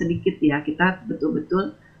sangat sedikit ya. Kita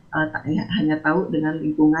betul-betul hanya tahu dengan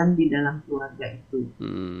lingkungan di dalam keluarga itu.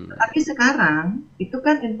 Tapi sekarang itu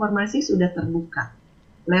kan informasi sudah terbuka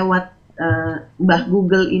lewat Mbah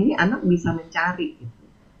Google ini, anak bisa mencari gitu.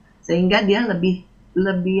 Sehingga dia lebih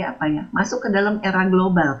masuk ke dalam era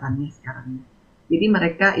global kan ya sekarang. Jadi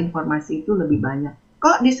mereka informasi itu lebih banyak.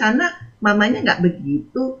 Kok di sana mamanya nggak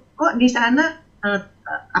begitu? Kok di sana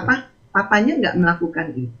papanya nggak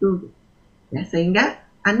melakukan itu? Ya, sehingga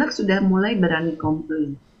anak sudah mulai berani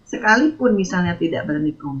komplain. Sekalipun misalnya tidak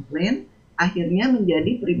berani komplain, akhirnya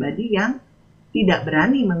menjadi pribadi yang tidak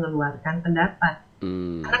berani mengeluarkan pendapat.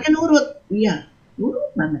 Anaknya nurut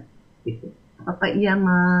banget gitu. Apa iya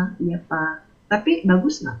mah, iya pak. Tapi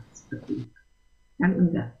bagus lah seperti itu. Kan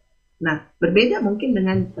enggak. Nah, berbeda mungkin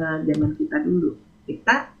dengan zaman kita dulu.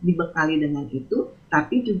 Kita dibekali dengan itu,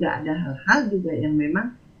 tapi juga ada hal-hal juga yang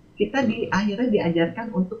memang kita akhirnya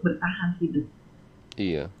diajarkan untuk bertahan hidup.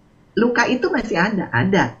 Iya. Luka itu masih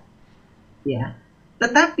ada. Ya.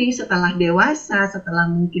 Tetapi setelah dewasa, setelah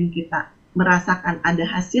mungkin kita merasakan ada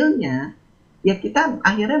hasilnya, ya kita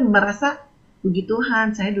akhirnya merasa puji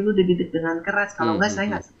Tuhan saya dulu dididik dengan keras, kalau enggak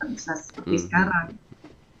saya nggak bisa seperti sekarang.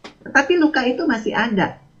 Tetapi luka itu masih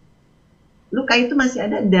ada. Luka itu masih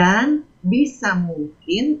ada dan bisa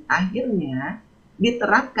mungkin akhirnya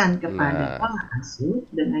diterapkan kepada pola asuh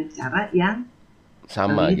dengan cara yang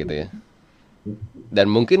sama gitu ya.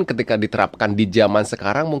 Dan mungkin ketika diterapkan di zaman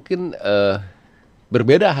sekarang mungkin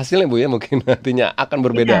berbeda hasilnya Bu ya, mungkin nantinya akan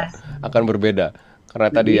berbeda. Karena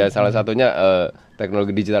tadi ya salah satunya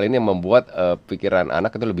teknologi digital ini yang membuat pikiran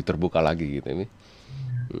anak itu lebih terbuka lagi gitu ini.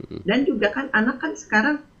 Dan juga kan anak kan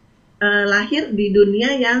sekarang lahir di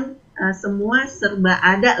dunia yang semua serba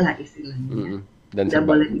ada lah istilahnya. Dan sudah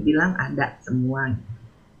boleh dibilang ada semua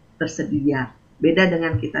tersedia. Beda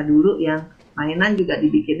dengan kita dulu yang mainan juga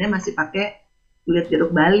dibikinnya masih pakai kulit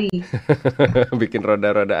jeruk Bali. Bikin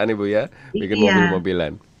roda-rodaan Ibu ya, bikin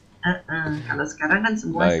mobil-mobilan. Kalau sekarang kan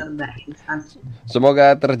semua serba instan.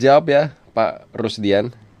 Semoga terjawab ya Pak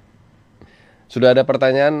Rusdian. Sudah ada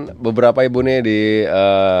pertanyaan beberapa Ibu nih di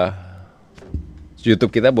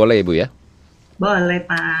YouTube kita, boleh Ibu ya? Boleh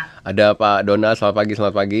Pak. Ada Pak Donald,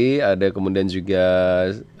 selamat pagi. Ada kemudian juga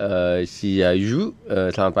Siaju,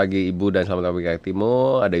 selamat pagi Ibu dan selamat pagi Kak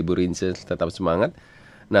Timo. Ada Ibu Rinces, tetap semangat.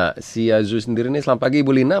 Nah, Siaju sendiri nih, selamat pagi Ibu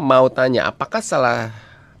Lina, mau tanya apakah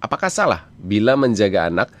salah bila menjaga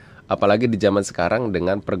anak, apalagi di zaman sekarang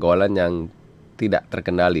dengan pergaulan yang tidak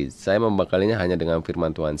terkendali. Saya membekalinya hanya dengan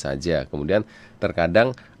firman Tuhan saja. Kemudian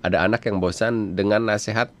terkadang ada anak yang bosan dengan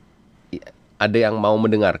nasihat, ada yang mau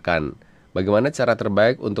mendengarkan. Bagaimana cara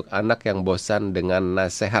terbaik untuk anak yang bosan dengan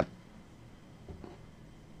nasihat?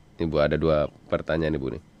 Ibu, ada 2 pertanyaan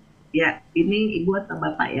Ibu nih. Ya, ini Ibu atau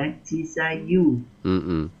Bapak ya? Cisayu.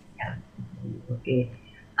 Ya, oke.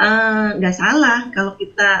 Nggak salah kalau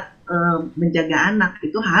kita menjaga anak,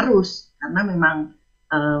 itu harus. Karena memang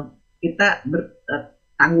kita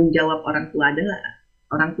tanggung jawab orang tua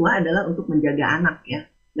adalah untuk menjaga anak ya.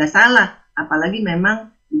 Nggak salah, apalagi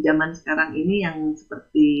memang di zaman sekarang ini yang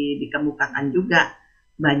seperti dikemukakan juga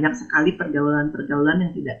banyak sekali pergaulan-pergaulan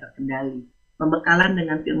yang tidak terkendali. Pembekalan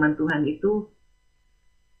dengan firman Tuhan itu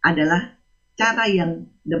adalah cara yang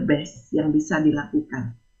the best yang bisa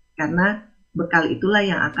dilakukan. Karena bekal itulah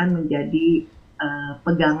yang akan menjadi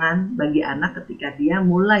pegangan bagi anak ketika dia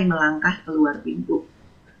mulai melangkah keluar pintu.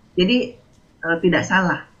 Jadi tidak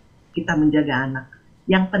salah kita menjaga anak.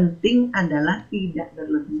 Yang penting adalah tidak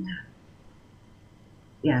berlebihan.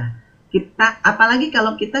 Ya, apalagi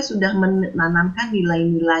kalau kita sudah menanamkan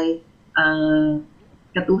nilai-nilai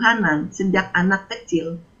ketuhanan sejak anak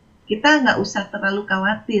kecil, kita nggak usah terlalu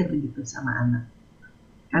khawatir gitu sama anak.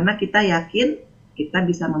 Karena kita yakin kita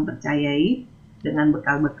bisa mempercayai dengan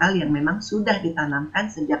bekal-bekal yang memang sudah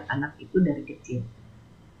ditanamkan sejak anak itu dari kecil.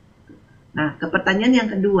 Nah, ke pertanyaan yang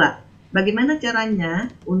kedua, bagaimana caranya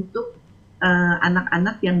untuk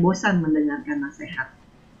anak-anak yang bosan mendengarkan nasihat?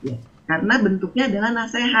 Ya. Karena bentuknya adalah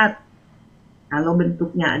nasihat. Kalau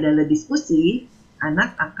bentuknya adalah diskusi,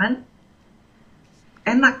 anak akan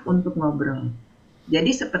enak untuk ngobrol.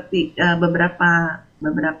 Jadi seperti beberapa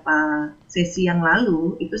sesi yang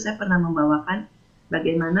lalu, itu saya pernah membawakan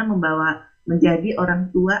bagaimana menjadi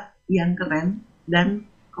orang tua yang keren dan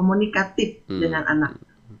komunikatif dengan anak.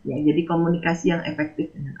 Ya, jadi komunikasi yang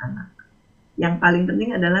efektif dengan anak. Yang paling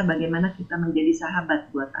penting adalah bagaimana kita menjadi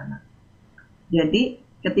sahabat buat anak.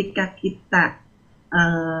 Jadi ketika kita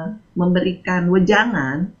memberikan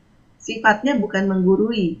wejangan, sifatnya bukan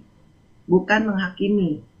menggurui, bukan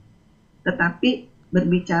menghakimi, tetapi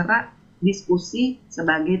berbicara diskusi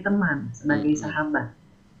sebagai teman, sebagai sahabat.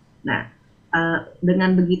 Nah,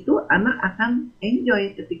 dengan begitu anak akan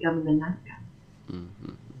enjoy ketika mendengarkan.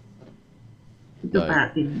 Itu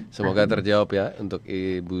Pak Tim. Semoga terjawab ya untuk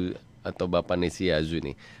Ibu atau Bapak Nesia Azu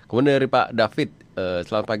ini. Kemudian dari Pak David,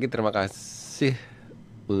 selamat pagi, terima kasih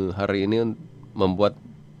hari ini membuat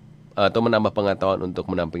atau menambah pengetahuan untuk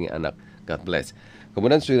mendampingi anak. God bless.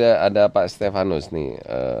 Kemudian sudah ada Pak Stefanus nih.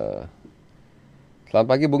 Selamat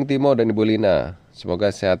pagi Bung Timo dan Ibu Lina.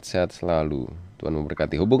 Semoga sehat-sehat selalu. Tuhan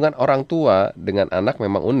memberkati. Hubungan orang tua dengan anak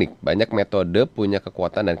memang unik. Banyak metode, punya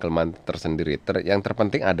kekuatan dan kelemahan tersendiri. Yang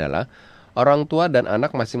terpenting adalah orang tua dan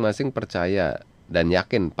anak masing-masing percaya dan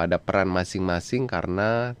yakin pada peran masing-masing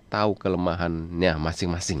karena tahu kelemahannya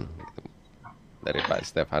masing-masing. Dari Pak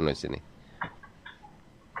Stefanus ini.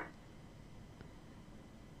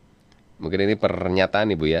 Mungkin ini pernyataan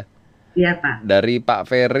Ibu ya. Iya Pak. Dari Pak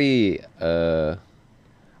Ferry,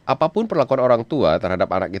 apapun perlakuan orang tua terhadap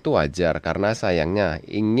anak itu wajar karena sayangnya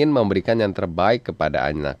ingin memberikan yang terbaik kepada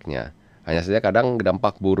anaknya. Hanya saja kadang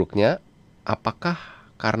dampak buruknya, apakah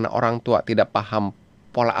karena orang tua tidak paham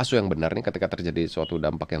pola asuh yang benar nih ketika terjadi suatu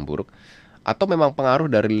dampak yang buruk, atau memang pengaruh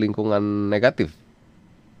dari lingkungan negatif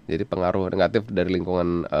Jadi pengaruh negatif dari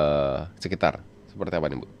lingkungan sekitar. Seperti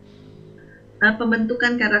apa nih, Bu?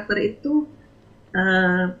 Pembentukan karakter itu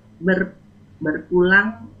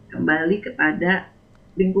berpulang kembali kepada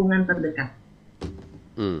lingkungan terdekat.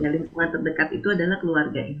 Ya, lingkungan terdekat itu adalah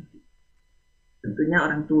keluarga inti. Tentunya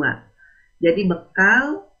orang tua. Jadi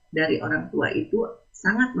bekal dari orang tua itu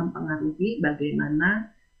sangat mempengaruhi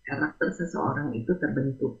bagaimana karakter seseorang itu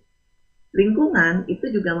terbentuk. Lingkungan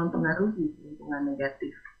itu juga mempengaruhi, lingkungan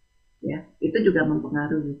negatif. Ya, itu juga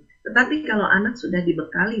mempengaruhi. Tetapi kalau anak sudah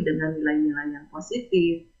dibekali dengan nilai-nilai yang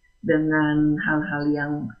positif, dengan hal-hal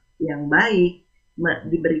yang baik,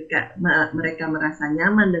 mereka merasa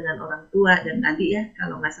nyaman dengan orang tua. Dan tadi ya,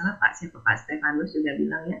 kalau nggak salah Pak Stefanus juga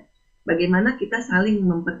bilang ya, bagaimana kita saling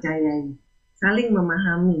mempercayai, saling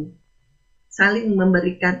memahami, saling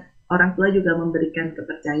memberikan, orang tua juga memberikan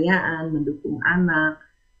kepercayaan, mendukung anak,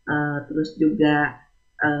 terus juga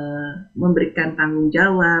memberikan tanggung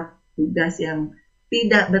jawab, tugas yang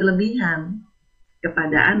tidak berlebihan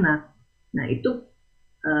kepada anak. Nah, itu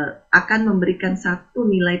akan memberikan satu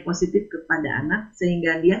nilai positif kepada anak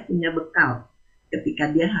sehingga dia punya bekal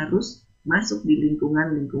ketika dia harus masuk di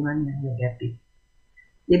lingkungan-lingkungan yang negatif.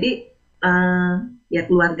 Jadi ya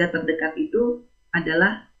keluarga terdekat itu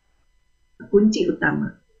adalah kunci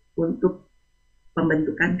utama untuk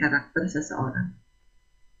pembentukan karakter seseorang.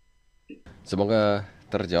 Semoga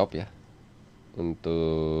terjawab ya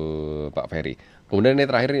untuk Pak Ferry. Kemudian ini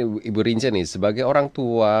terakhir Ibu Rince nih, sebagai orang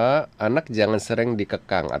tua, anak jangan sering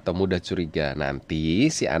dikekang atau mudah curiga.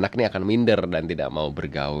 Nanti si anak nih akan minder dan tidak mau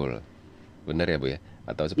bergaul. Benar ya Bu ya?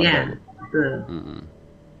 Atau seperti apa Bu? Betul.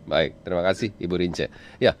 Baik, terima kasih Ibu Rince.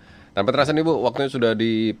 Ya, tanpa terasa nih Bu, waktunya sudah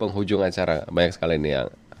di penghujung acara. Banyak sekali nih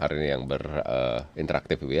yang hari ini yang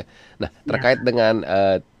berinteraktif Bu ya. Nah, terkait dengan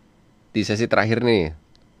di sesi terakhir nih,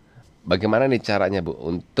 bagaimana nih caranya Bu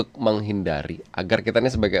untuk menghindari agar kita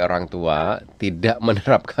nih sebagai orang tua tidak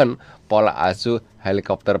menerapkan pola asuh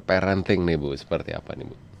helikopter parenting nih Bu? Seperti apa nih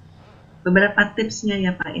Bu? Beberapa tipsnya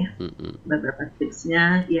ya Pak ya. Beberapa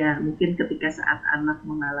tipsnya ya mungkin ketika saat anak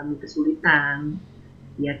mengalami kesulitan,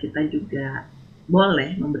 ya kita juga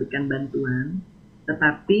boleh memberikan bantuan.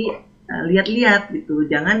 Tetapi lihat-lihat gitu,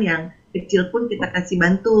 jangan yang kecil pun kita kasih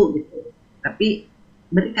bantu gitu. Tapi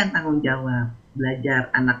berikan tanggung jawab. Belajar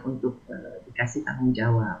anak untuk dikasih tanggung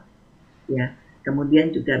jawab, ya.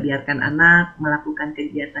 Kemudian juga biarkan anak melakukan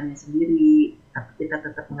kegiatannya sendiri, tapi kita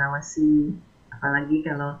tetap mengawasi. Apalagi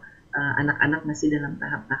kalau anak-anak masih dalam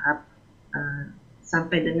tahap-tahap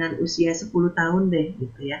sampai dengan usia 10 tahun deh,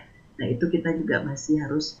 gitu ya. Nah itu kita juga masih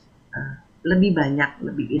harus lebih banyak,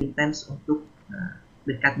 lebih intens untuk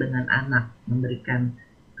dekat dengan anak, memberikan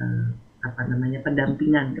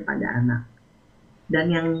pendampingan kepada anak. Dan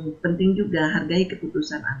yang penting juga hargai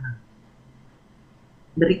keputusan anak.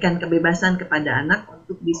 Berikan kebebasan kepada anak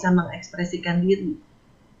untuk bisa mengekspresikan diri.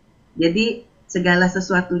 Jadi segala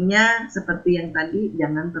sesuatunya seperti yang tadi,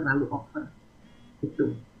 jangan terlalu over.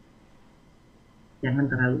 Itu. Jangan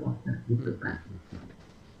terlalu over gitu Pak.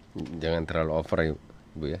 Jangan terlalu over ya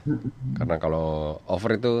Bu ya. Karena kalau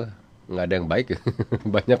over itu nggak ada yang baik.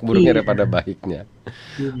 Banyak buruknya daripada baiknya.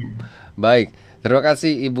 Baik, terima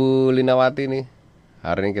kasih Ibu Linawati nih.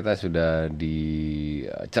 Hari ini kita sudah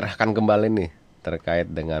dicerahkan kembali nih terkait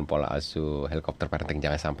dengan pola asuh helikopter parenting.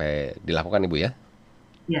 Jangan sampai dilakukan Ibu ya.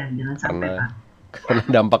 Ya, jangan sampai Pak. Karena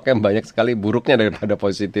dampaknya banyak sekali buruknya daripada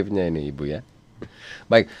positifnya ini Ibu ya.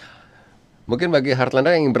 Baik, mungkin bagi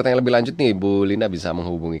Heartlander yang ingin bertanya lebih lanjut nih Ibu Lina bisa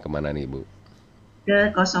menghubungi kemana nih Ibu?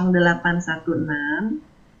 Ke 0816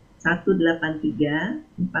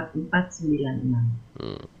 183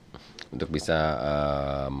 4496. Untuk bisa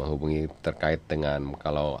menghubungi terkait dengan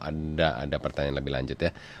kalau ada pertanyaan lebih lanjut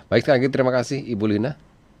ya. Baik, sekali lagi terima kasih Ibu Lina.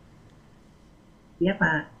 Iya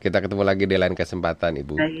Pak. Kita ketemu lagi di lain kesempatan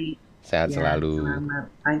Ibu. Baik. Sehat selalu.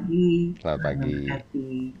 Selamat pagi. Selamat pagi.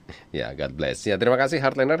 Hati. Ya, God bless. Ya, terima kasih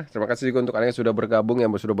Heartlander. Terima kasih juga untuk Anda yang sudah bergabung,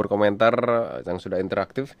 yang sudah berkomentar, yang sudah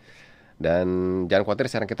interaktif. Dan jangan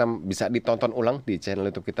khawatir, sekarang kita bisa ditonton ulang di channel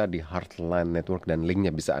YouTube kita di Heartland Network. Dan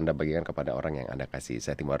linknya bisa Anda bagikan kepada orang yang Anda kasih.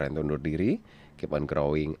 Saya Timur Rento undur diri. Keep on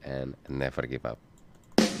growing and never give up.